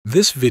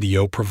This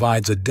video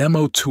provides a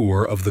demo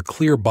tour of the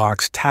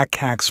ClearBox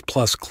TACACS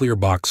Plus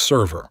ClearBox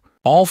server.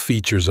 All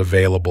features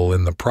available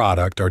in the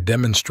product are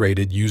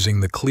demonstrated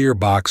using the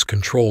ClearBox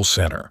Control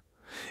Center.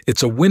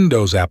 It's a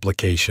Windows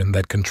application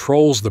that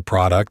controls the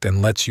product and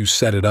lets you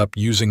set it up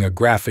using a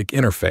graphic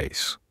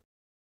interface.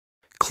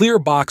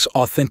 ClearBox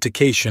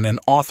authentication and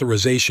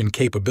authorization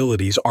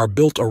capabilities are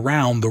built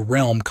around the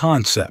realm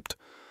concept.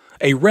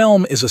 A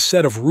realm is a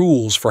set of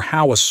rules for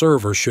how a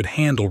server should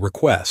handle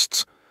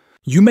requests.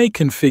 You may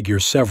configure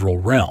several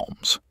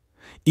realms.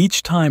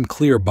 Each time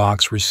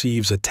ClearBox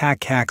receives a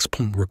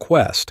TACACS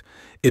request,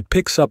 it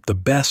picks up the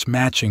best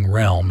matching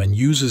realm and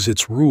uses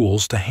its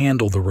rules to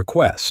handle the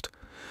request.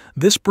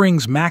 This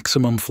brings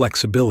maximum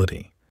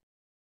flexibility.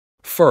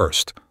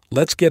 First,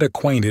 let's get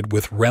acquainted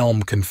with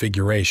realm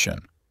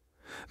configuration.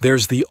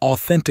 There's the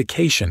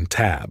Authentication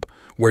tab,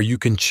 where you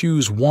can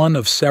choose one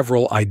of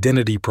several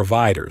identity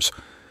providers.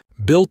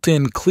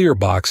 Built-in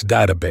ClearBox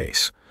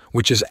database,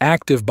 which is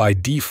active by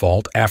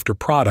default after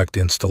product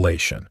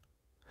installation.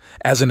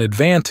 As an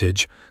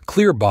advantage,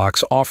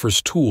 ClearBox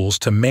offers tools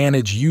to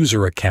manage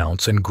user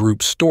accounts and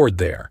groups stored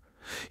there.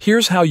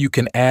 Here's how you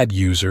can add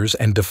users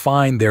and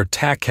define their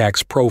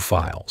TACACS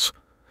profiles.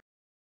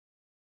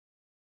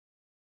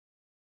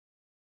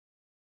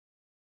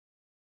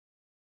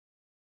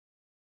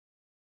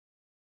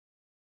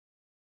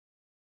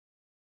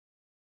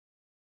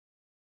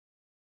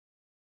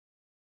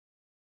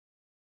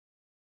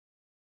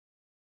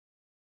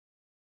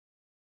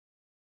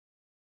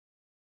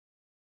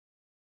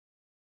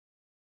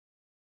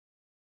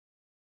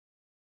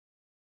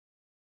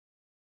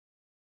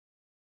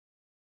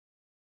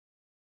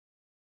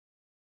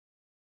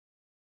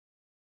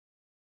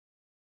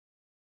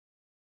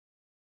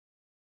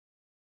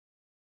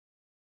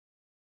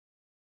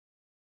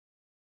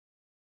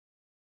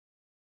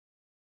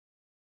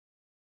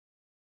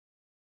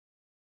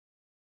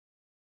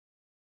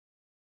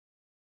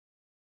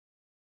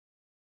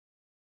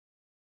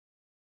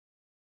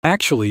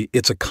 Actually,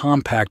 it's a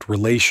compact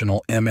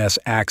relational MS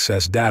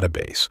Access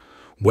database,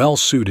 well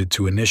suited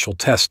to initial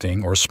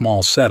testing or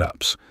small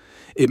setups.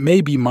 It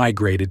may be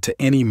migrated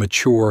to any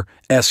mature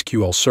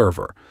SQL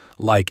server,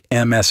 like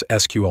MS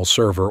SQL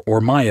Server or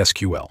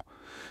MySQL.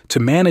 To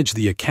manage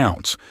the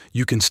accounts,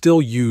 you can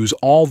still use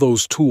all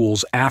those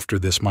tools after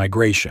this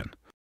migration.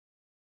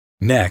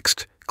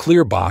 Next,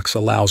 ClearBox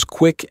allows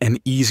quick and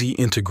easy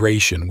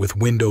integration with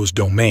Windows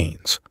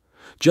domains.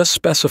 Just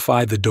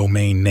specify the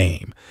domain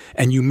name,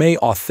 and you may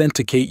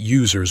authenticate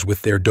users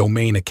with their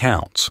domain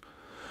accounts.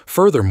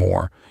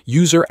 Furthermore,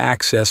 user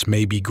access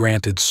may be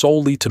granted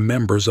solely to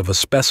members of a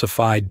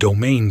specified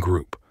domain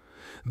group.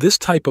 This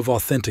type of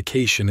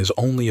authentication is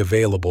only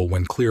available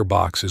when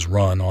ClearBox is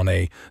run on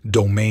a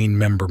domain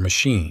member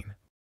machine.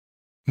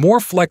 More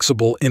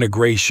flexible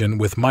integration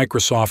with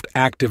Microsoft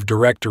Active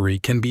Directory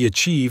can be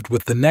achieved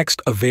with the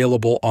next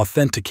available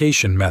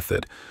authentication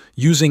method,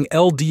 using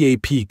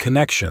LDAP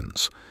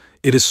connections.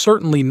 It is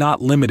certainly not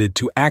limited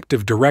to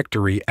Active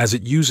Directory as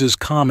it uses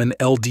common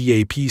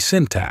LDAP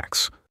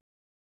syntax.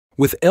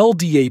 With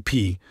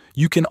LDAP,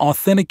 you can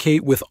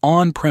authenticate with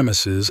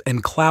on-premises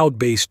and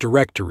cloud-based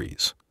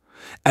directories.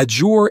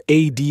 Azure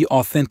AD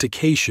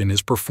authentication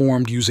is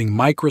performed using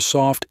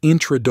Microsoft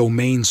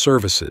Intra-Domain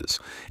Services,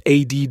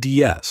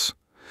 ADDS.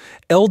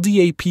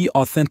 LDAP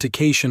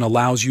authentication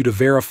allows you to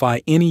verify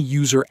any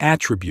user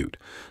attribute,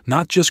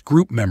 not just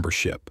group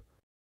membership.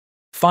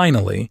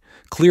 Finally,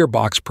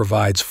 ClearBox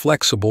provides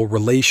flexible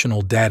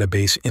relational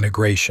database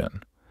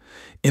integration.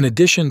 In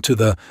addition to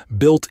the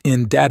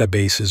built-in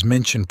databases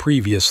mentioned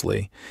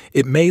previously,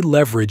 it may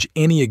leverage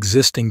any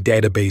existing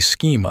database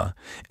schema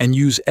and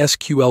use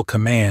SQL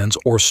commands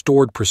or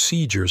stored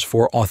procedures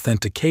for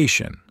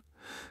authentication.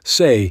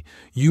 Say,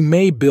 you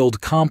may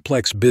build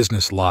complex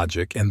business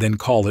logic and then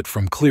call it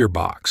from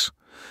ClearBox.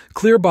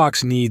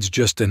 ClearBox needs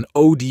just an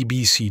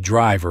ODBC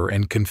driver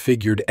and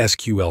configured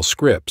SQL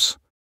scripts.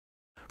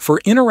 For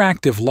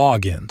interactive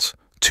logins,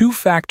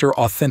 two-factor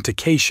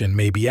authentication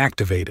may be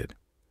activated.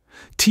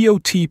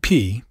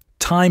 TOTP,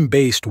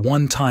 time-based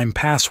one-time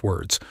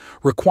passwords,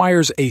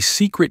 requires a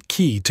secret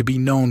key to be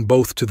known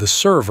both to the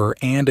server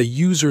and a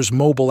user's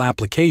mobile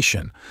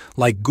application,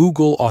 like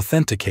Google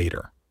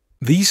Authenticator.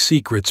 These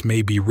secrets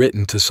may be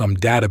written to some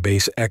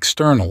database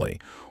externally,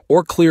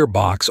 or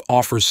ClearBox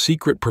offers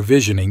secret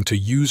provisioning to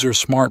user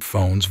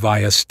smartphones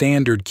via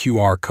standard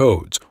QR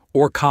codes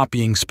or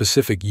copying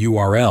specific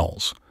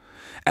URLs.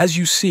 As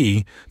you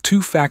see,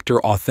 two-factor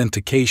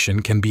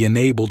authentication can be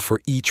enabled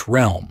for each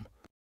realm.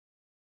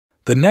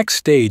 The next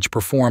stage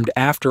performed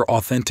after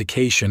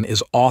authentication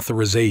is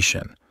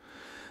authorization.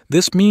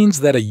 This means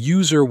that a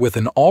user with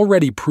an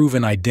already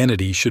proven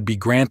identity should be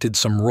granted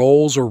some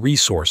roles or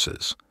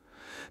resources.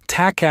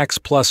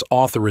 TACACS Plus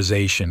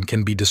authorization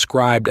can be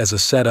described as a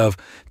set of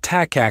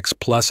TACACS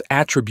Plus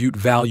attribute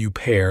value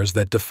pairs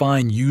that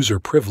define user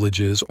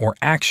privileges or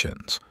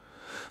actions.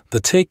 The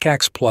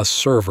TACACS Plus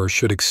server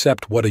should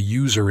accept what a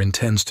user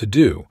intends to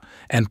do,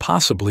 and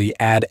possibly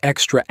add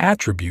extra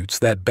attributes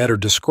that better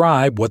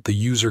describe what the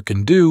user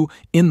can do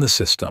in the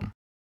system.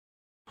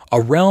 A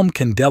realm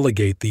can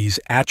delegate these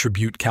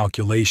attribute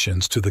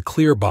calculations to the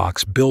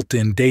ClearBox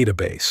built-in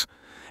database,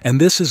 and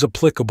this is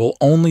applicable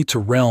only to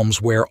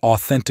realms where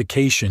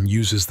authentication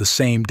uses the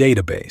same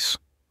database.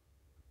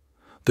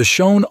 The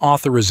shown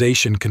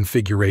authorization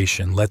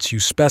configuration lets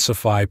you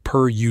specify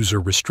per-user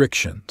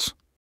restrictions.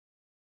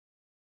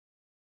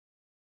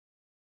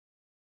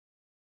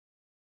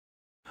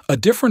 A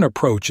different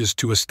approach is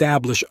to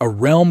establish a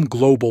realm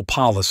global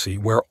policy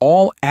where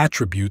all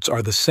attributes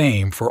are the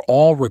same for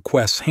all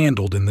requests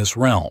handled in this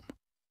realm.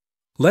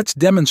 Let's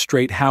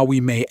demonstrate how we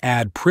may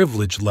add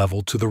privilege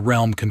level to the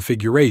realm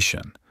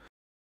configuration.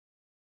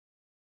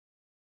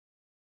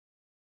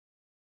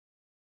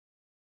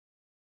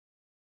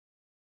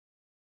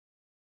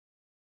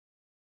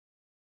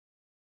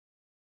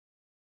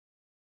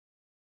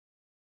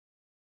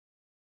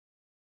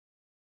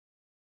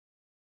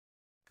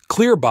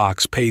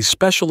 ClearBox pays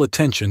special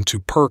attention to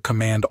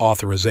per-command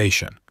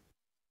authorization.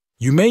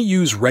 You may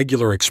use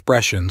regular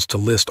expressions to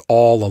list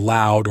all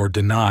allowed or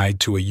denied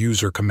to a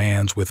user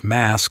commands with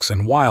masks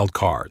and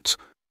wildcards.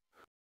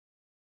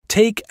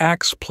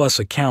 TACACS plus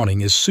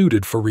accounting is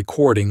suited for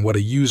recording what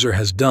a user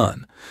has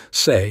done,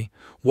 say,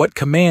 what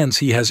commands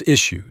he has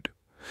issued.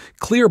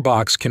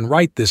 ClearBox can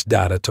write this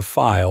data to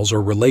files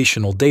or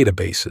relational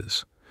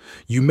databases.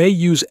 You may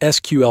use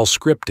SQL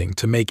scripting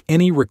to make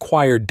any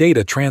required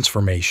data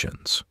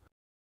transformations.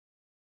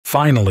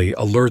 Finally,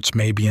 alerts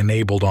may be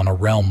enabled on a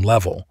realm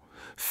level.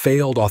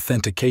 Failed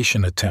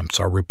authentication attempts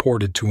are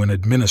reported to an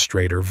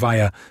administrator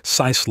via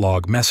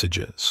syslog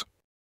messages.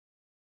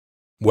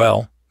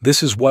 Well,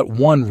 this is what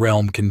one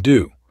realm can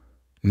do.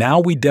 Now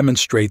we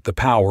demonstrate the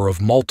power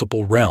of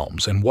multiple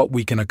realms and what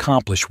we can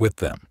accomplish with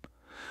them.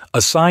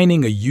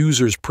 Assigning a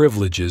user's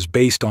privileges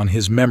based on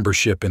his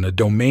membership in a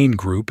domain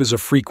group is a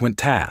frequent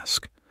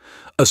task.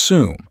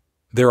 Assume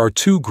there are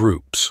two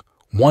groups,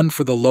 one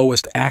for the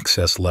lowest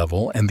access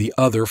level and the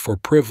other for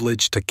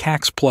privileged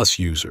TACACS Plus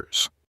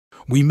users.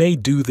 We may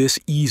do this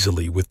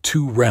easily with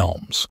two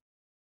realms.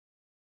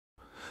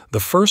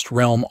 The first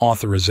realm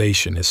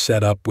authorization is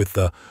set up with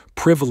the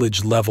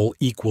privilege level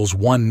equals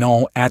 1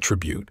 null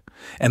attribute,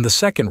 and the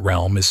second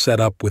realm is set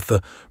up with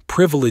the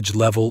privilege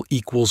level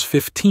equals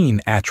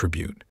 15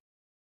 attribute.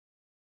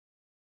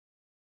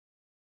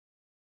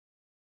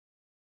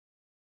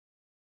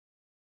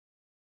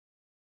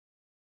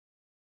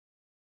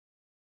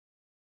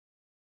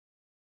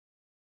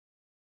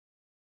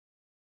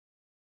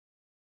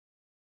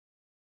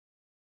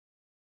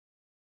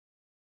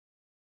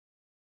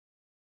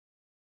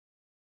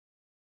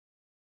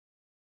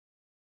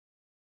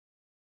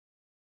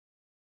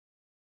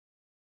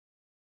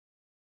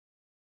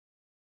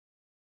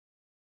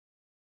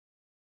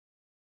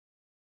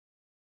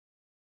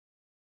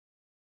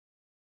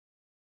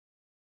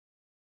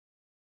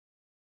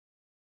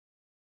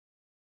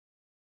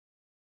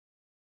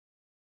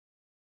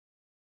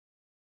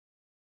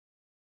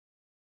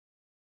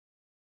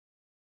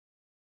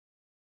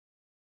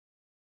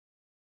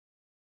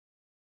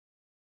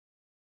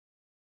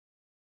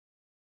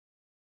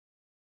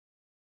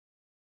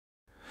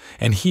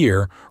 And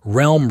here,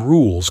 realm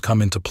rules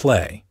come into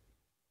play.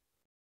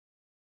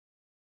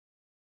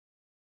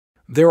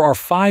 There are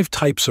 5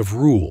 types of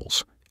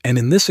rules, and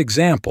in this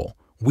example,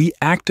 we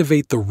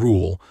activate the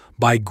rule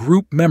by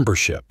group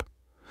membership.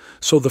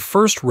 So the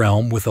first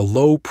realm with a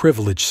low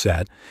privilege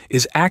set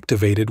is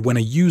activated when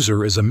a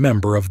user is a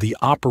member of the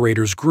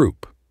operator's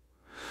group.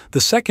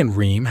 The second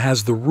realm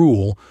has the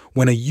rule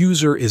when a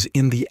user is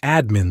in the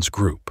admin's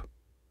group.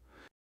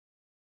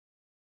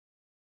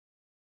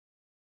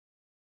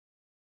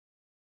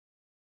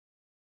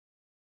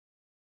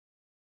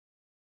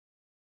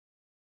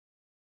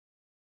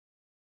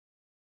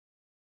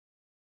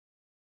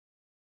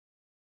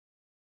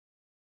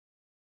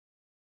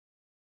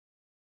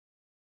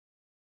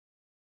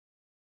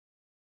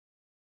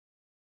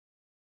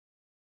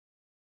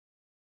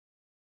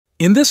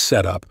 In this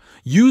setup,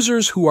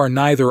 users who are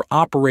neither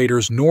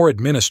operators nor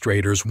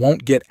administrators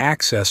won't get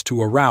access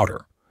to a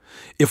router.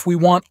 If we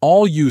want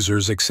all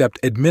users except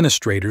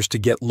administrators to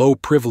get low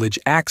privilege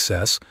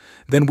access,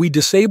 then we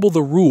disable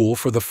the rule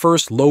for the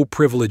first low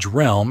privilege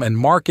realm and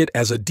mark it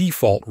as a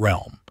default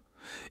realm.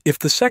 If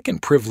the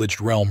second privileged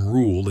realm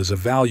rule is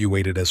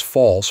evaluated as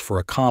false for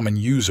a common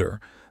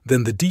user,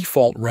 then the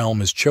default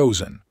realm is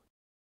chosen.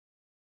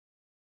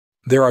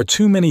 There are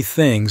too many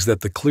things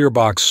that the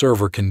ClearBox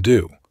server can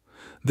do.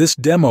 This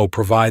demo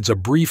provides a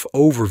brief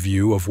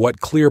overview of what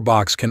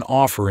ClearBox can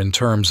offer in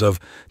terms of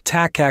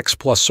TACACS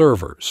Plus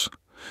servers.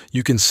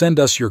 You can send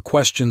us your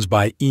questions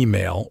by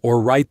email or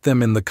write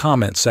them in the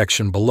comment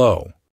section below.